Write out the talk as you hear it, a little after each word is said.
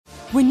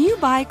When you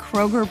buy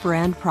Kroger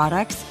brand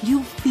products,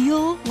 you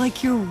feel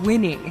like you're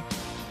winning.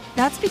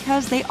 That's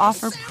because they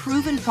offer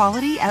proven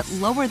quality at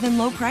lower than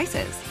low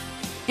prices.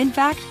 In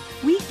fact,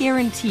 we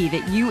guarantee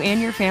that you and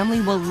your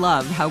family will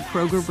love how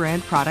Kroger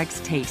brand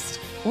products taste,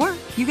 or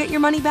you get your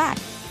money back.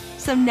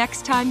 So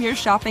next time you're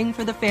shopping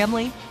for the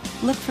family,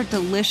 look for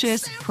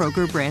delicious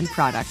Kroger brand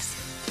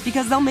products,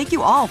 because they'll make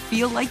you all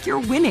feel like you're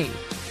winning.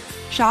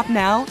 Shop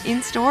now,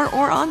 in-store,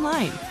 or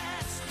online.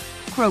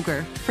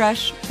 Kroger,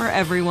 fresh for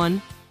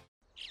everyone.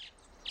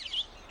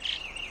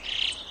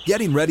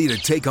 Getting ready to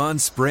take on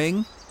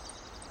spring?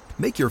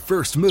 Make your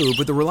first move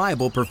with the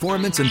reliable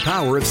performance and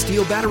power of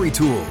Steel battery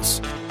tools.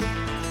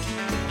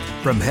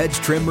 From hedge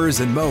trimmers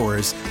and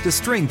mowers to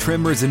string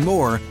trimmers and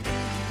more,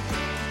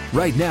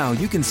 right now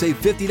you can save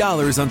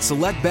 $50 on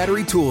select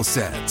battery tool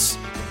sets.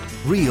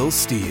 Real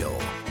Steel.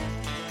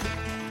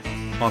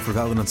 Offer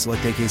valid on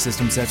select AK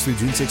system sets through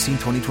June 16,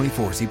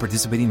 2024. See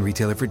participating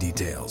retailer for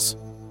details.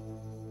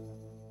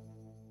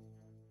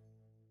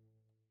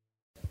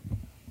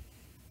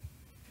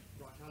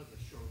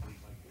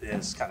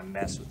 This kind of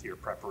mess with your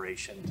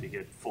preparation to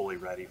get fully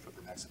ready for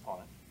the next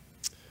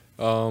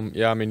opponent?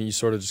 Yeah, I mean, you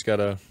sort of just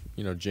gotta,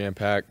 jam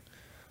pack,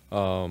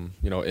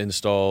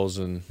 installs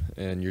and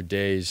your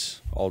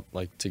days all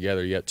like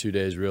together. You got 2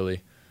 days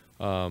really.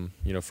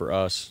 For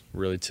us,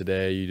 really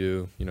today you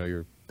do,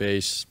 your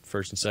base,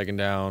 first and second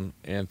down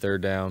and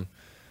third down,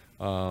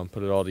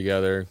 put it all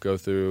together, go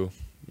through,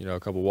 a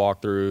couple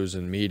walkthroughs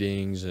and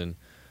meetings and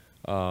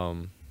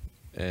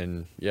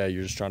yeah,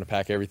 you're just trying to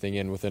pack everything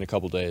in within a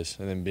couple days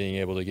and then being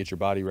able to get your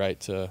body right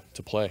to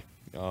play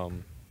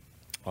on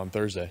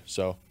Thursday.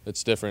 So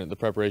it's different. The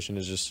preparation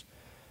is just,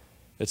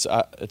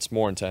 it's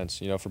more intense,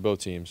 for both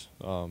teams.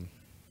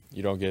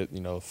 You don't get,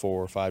 4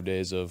 or 5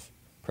 days of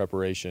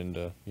preparation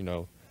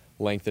to,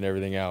 lengthen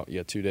everything out. You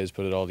got 2 days,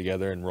 put it all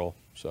together and roll.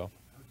 So.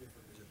 How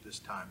different is it this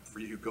time for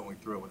you going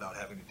through it without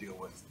having to deal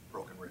with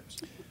broken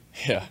ribs?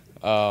 Yeah,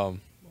 a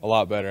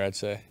lot better, I'd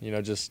say.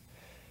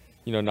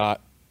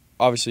 Not.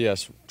 Obviously,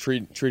 yes,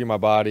 treating my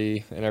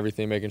body and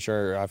everything, making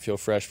sure I feel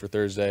fresh for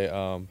Thursday.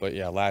 But,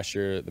 yeah, last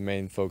year the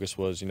main focus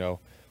was,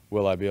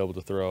 will I be able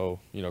to throw,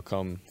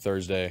 come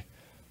Thursday.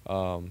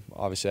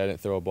 Obviously, I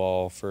didn't throw a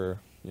ball for,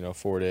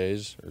 4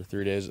 days or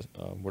 3 days,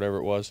 whatever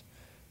it was,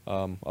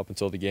 up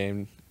until the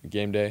game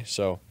day.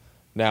 So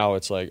now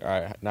it's like, all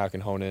right, now I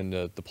can hone in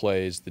the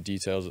plays, the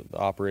details, the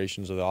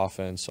operations of the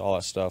offense, all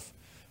that stuff,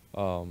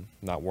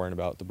 not worrying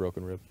about the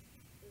broken rib.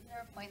 Was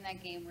there a point in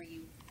that game where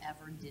you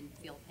ever didn't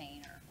feel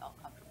pain or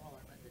felt comfortable, or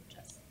was it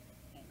just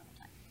pain all the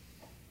time?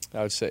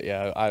 I would say,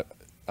 yeah,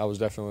 I was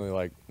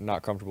definitely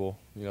not comfortable,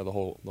 the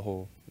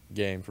whole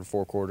game for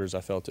 4 quarters.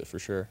 I felt it for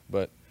sure,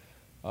 but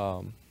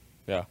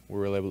yeah, we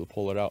were able to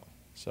pull it out.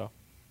 So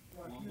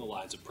along the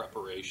lines of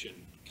preparation,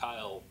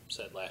 Kyle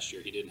said last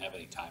year he didn't have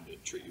any time to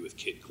treat you with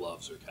kid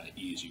gloves or kind of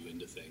ease you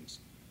into things.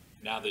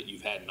 Now that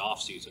you've had an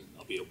off season,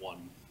 albeit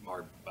one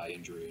marred by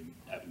injury and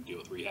having to deal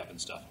with rehab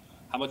and stuff,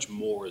 how much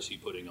more is he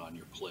putting on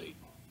your plate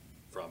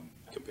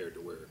compared to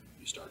where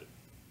you started?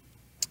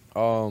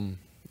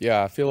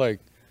 Yeah, I feel like,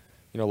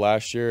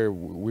 last year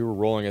we were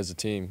rolling as a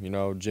team.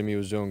 Jimmy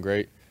was doing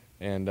great,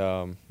 and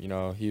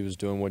he was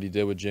doing what he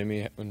did with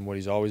Jimmy and what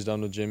he's always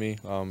done with Jimmy.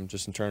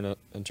 Just in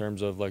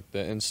terms of like the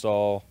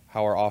install,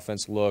 how our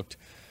offense looked,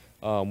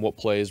 what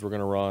plays we're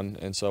gonna run.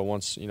 And so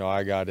once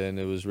I got in,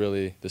 it was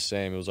really the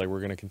same. It was like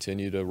we're gonna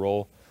continue to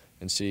roll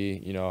and see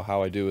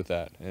how I do with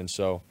that. And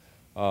so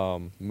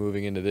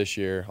moving into this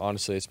year,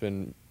 honestly, it's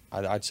been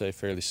I'd say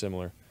fairly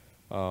similar.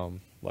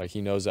 Like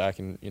he knows that I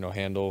can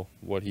handle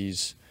what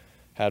he's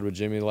had with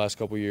Jimmy the last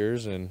couple of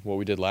years, and what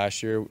we did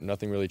last year,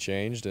 nothing really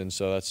changed. And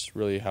so that's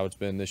really how it's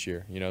been this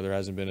year. There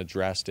hasn't been a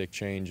drastic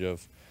change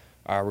of,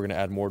 all right, we're going to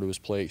add more to his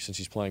plate since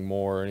he's playing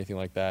more or anything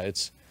like that.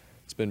 It's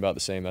been about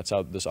the same. That's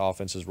how this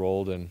offense has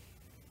rolled, and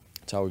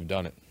that's how we've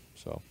done it.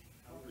 So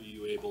how were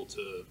you able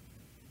to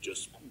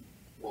just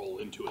roll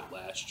into it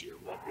last year?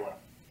 What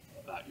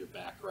about your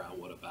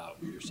background, what about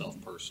yourself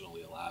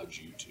personally allowed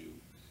you to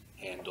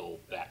handle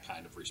that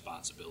kind of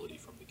responsibility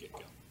from the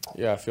get-go?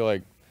 Yeah, I feel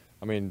like,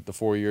 the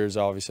 4 years,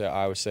 obviously,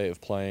 I Iowa State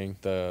of playing,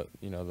 the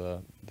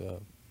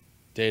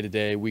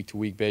day-to-day,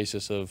 week-to-week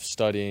basis of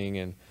studying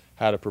and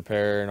how to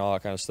prepare and all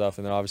that kind of stuff.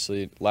 And then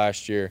obviously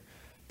last year,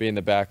 being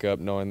the backup,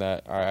 knowing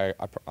that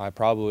I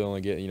probably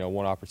only get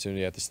one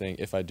opportunity at this thing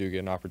if I do get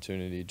an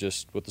opportunity,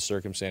 just with the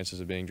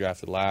circumstances of being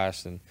drafted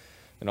last and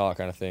all that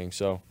kind of thing.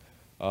 So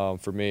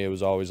for me, it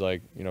was always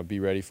like be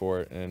ready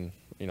for it, and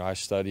I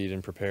studied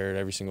and prepared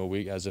every single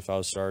week as if I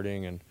was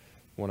starting, and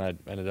when I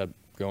ended up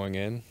going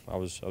in, I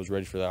was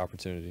ready for that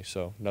opportunity.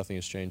 So nothing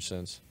has changed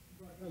since.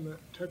 On the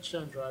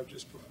touchdown drive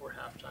just before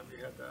halftime,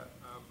 you had that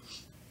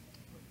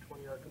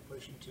 20-yard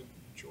completion to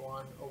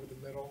Juwan over the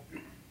middle.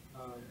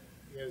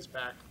 He had his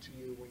back to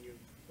you when you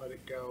let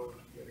it go.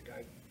 You had a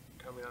guy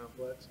coming out of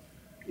blitz.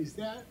 Is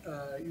that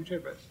you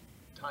talked about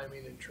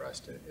timing and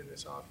trust in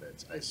this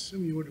offense? I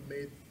assume you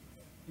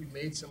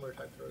made similar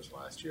type throws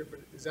last year,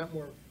 but is that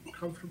more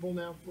comfortable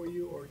now for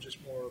you, or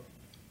just more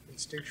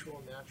instinctual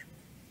and natural?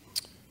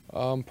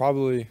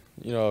 Probably,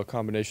 a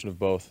combination of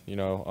both.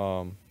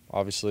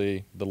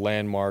 Obviously the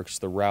landmarks,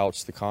 the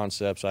routes, the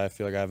concepts. I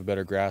feel like I have a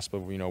better grasp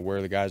of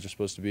where the guys are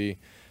supposed to be.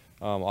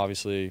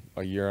 Obviously,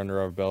 a year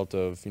under our belt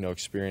of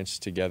experience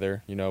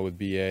together. With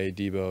BA,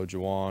 Debo,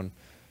 Juwan,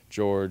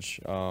 George.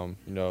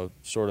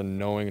 Sort of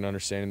knowing and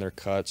understanding their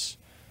cuts,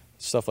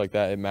 stuff like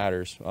that. It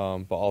matters.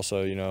 But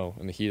also,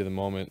 in the heat of the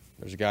moment,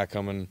 there's a guy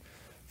coming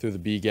through the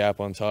B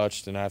gap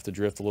untouched, and I have to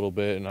drift a little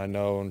bit, and I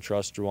know and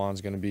trust Juwan's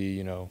going to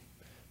be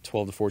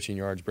 12 to 14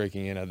 yards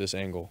breaking in at this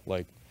angle.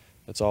 Like,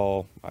 that's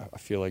all. I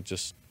feel like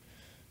just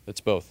it's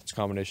both. It's a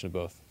combination of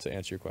both, to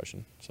answer your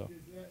question. So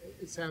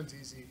it sounds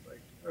easy,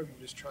 like, oh, you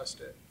just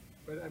trust it.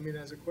 But I mean,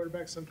 as a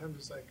quarterback, sometimes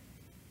it's like,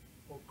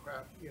 oh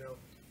crap,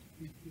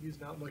 he's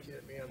not looking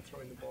at me. I'm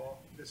throwing the ball.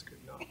 This could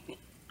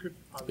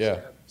obviously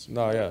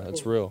happen.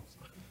 That's real.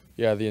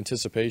 Yeah, the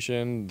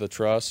anticipation, the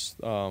trust.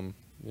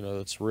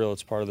 It's real.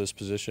 It's part of this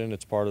position.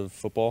 It's part of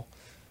football.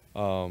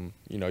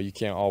 You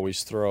can't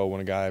always throw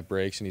when a guy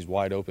breaks and he's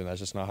wide open. That's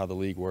just not how the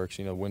league works.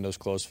 Windows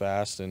close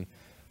fast, and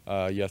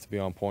you have to be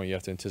on point. You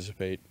have to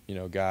anticipate,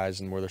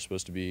 guys and where they're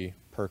supposed to be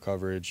per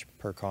coverage,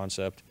 per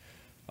concept.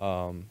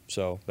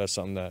 So that's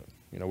something that,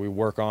 we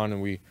work on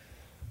and we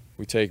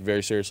take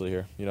very seriously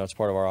here. It's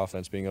part of our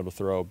offense, being able to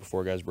throw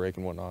before guys break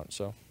and whatnot.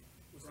 So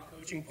was the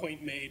coaching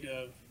point made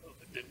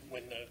that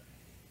when the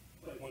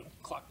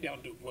clock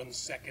down to 1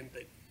 second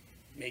that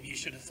maybe you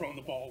should have thrown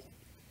the ball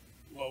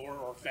lower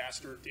or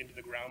faster into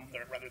the ground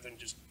rather than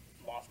just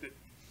loft it?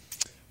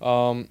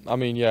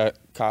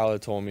 Kyle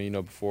had told me,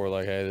 before,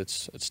 like, hey,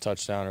 it's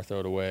touchdown or throw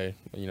it away.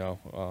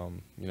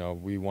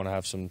 We want to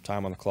have some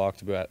time on the clock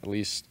to at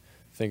least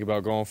think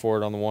about going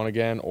for it on the one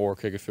again or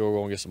kick a field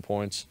goal and get some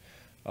points.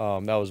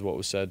 That was what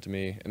was said to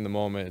me in the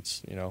moment.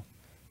 It's,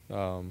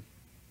 I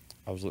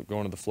was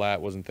going to the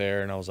flat, wasn't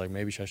there, and I was like,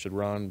 maybe I should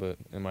run, but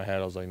in my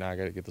head I was like, nah, I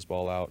got to get this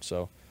ball out.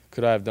 So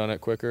could I have done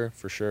it quicker?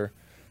 For sure.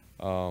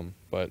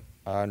 But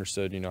I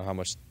understood, how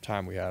much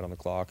time we had on the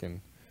clock, and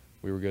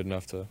we were good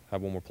enough to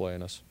have one more play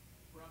in us.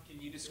 Ron,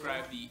 can you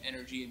describe the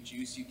energy and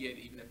juice you get,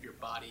 even if your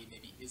body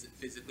maybe isn't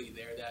physically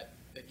there, that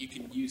you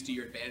can use to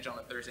your advantage on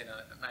a Thursday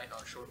night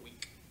on a short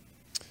week?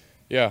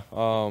 Yeah.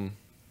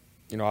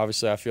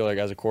 Obviously I feel like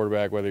as a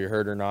quarterback, whether you're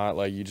hurt or not,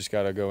 like, you just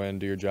got to go in and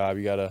do your job.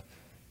 You got to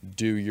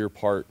do your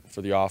part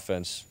for the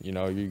offense.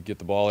 You get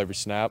the ball every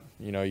snap.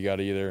 You got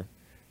to either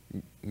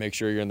make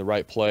sure you're in the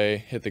right play,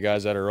 hit the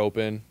guys that are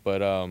open.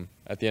 But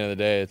at the end of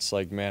the day, it's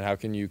like, man, how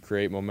can you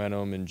create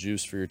momentum and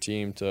juice for your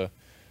team to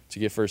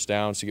get first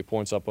downs, to get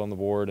points up on the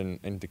board,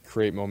 and to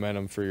create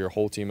momentum for your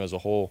whole team as a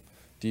whole.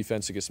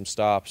 Defense to get some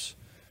stops.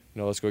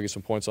 Let's go get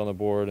some points on the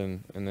board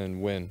and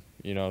then win.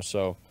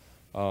 So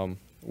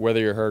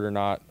whether you're hurt or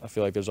not, I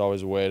feel like there's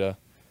always a way to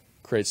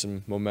create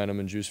some momentum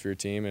and juice for your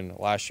team. And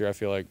last year, I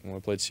feel like when we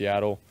played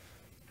Seattle,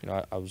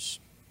 I was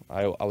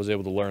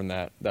able to learn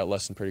that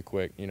lesson pretty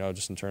quick,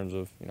 just in terms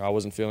of, I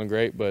wasn't feeling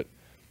great, but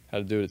had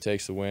to do what it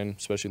takes to win,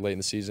 especially late in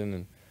the season,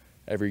 and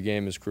every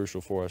game is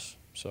crucial for us.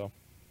 So,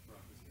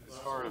 as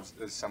far as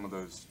some of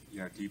those,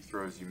 deep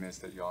throws you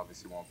missed that you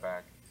obviously want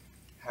back,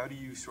 how do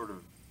you sort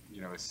of,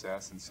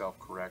 assess and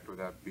self-correct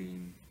without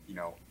being,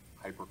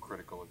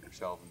 hypercritical of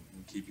yourself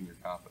and keeping your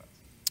confidence?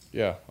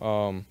 Yeah,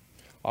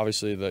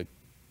 obviously,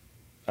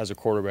 as a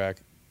quarterback,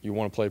 you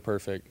want to play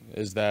perfect.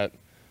 Is that,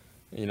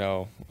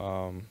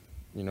 a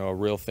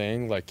real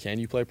thing? Like, can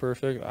you play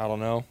perfect? I don't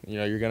know.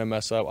 You're going to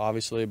mess up,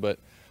 obviously, but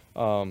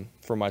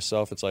for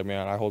myself, it's like,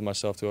 man, I hold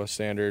myself to a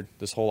standard.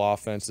 This whole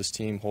offense, this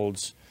team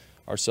holds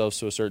ourselves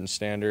to a certain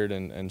standard,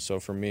 and so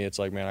for me, it's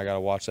like, man, I got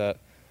to watch the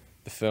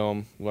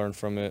film, learn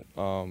from it,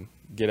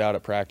 get out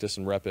at practice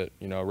and rep it,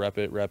 rep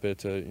it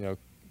to,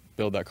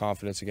 build that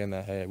confidence again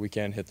that, hey, we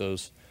can hit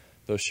those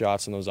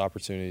shots and those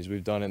opportunities.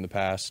 We've done it in the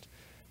past,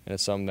 and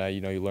it's something that,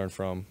 you learn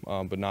from,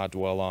 but not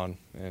dwell on,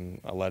 and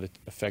let it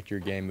affect your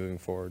game moving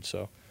forward.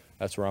 So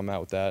that's where I'm at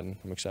with that, and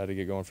I'm excited to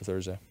get going for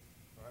Thursday.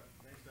 All right.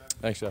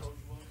 Thanks, Jeff.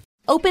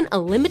 Open a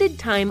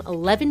limited-time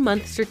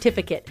 11-month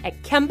certificate at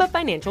Kemba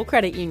Financial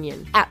Credit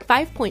Union. At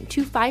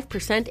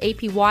 5.25%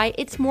 APY,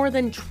 it's more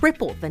than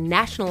triple the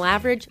national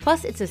average,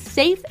 plus it's a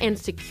safe and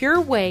secure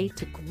way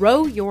to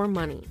grow your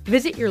money.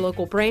 Visit your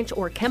local branch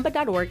or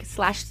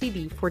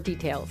kemba.org/CD for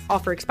details.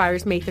 Offer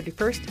expires May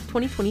 31st,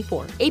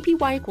 2024.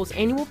 APY equals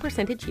annual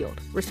percentage yield.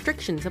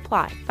 Restrictions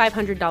apply.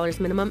 $500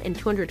 minimum and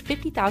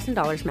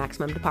 $250,000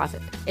 maximum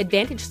deposit.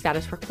 Advantage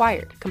status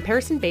required.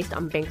 Comparison based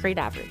on bank rate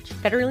average.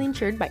 Federally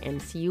insured by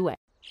NCUA.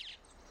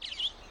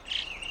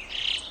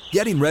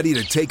 Getting ready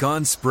to take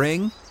on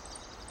spring?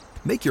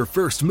 Make your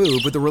first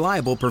move with the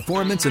reliable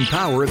performance and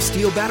power of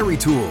Steel battery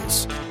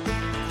tools.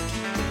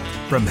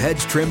 From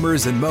hedge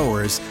trimmers and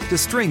mowers to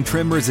string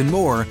trimmers and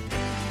more,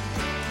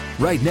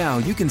 right now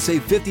you can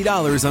save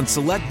 $50 on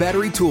select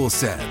battery tool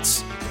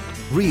sets.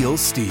 Real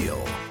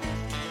Steel.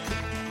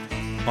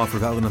 Offer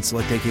valid on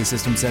select AK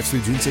system sets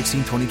through June 16,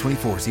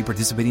 2024. See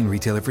participating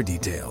retailer for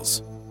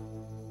details.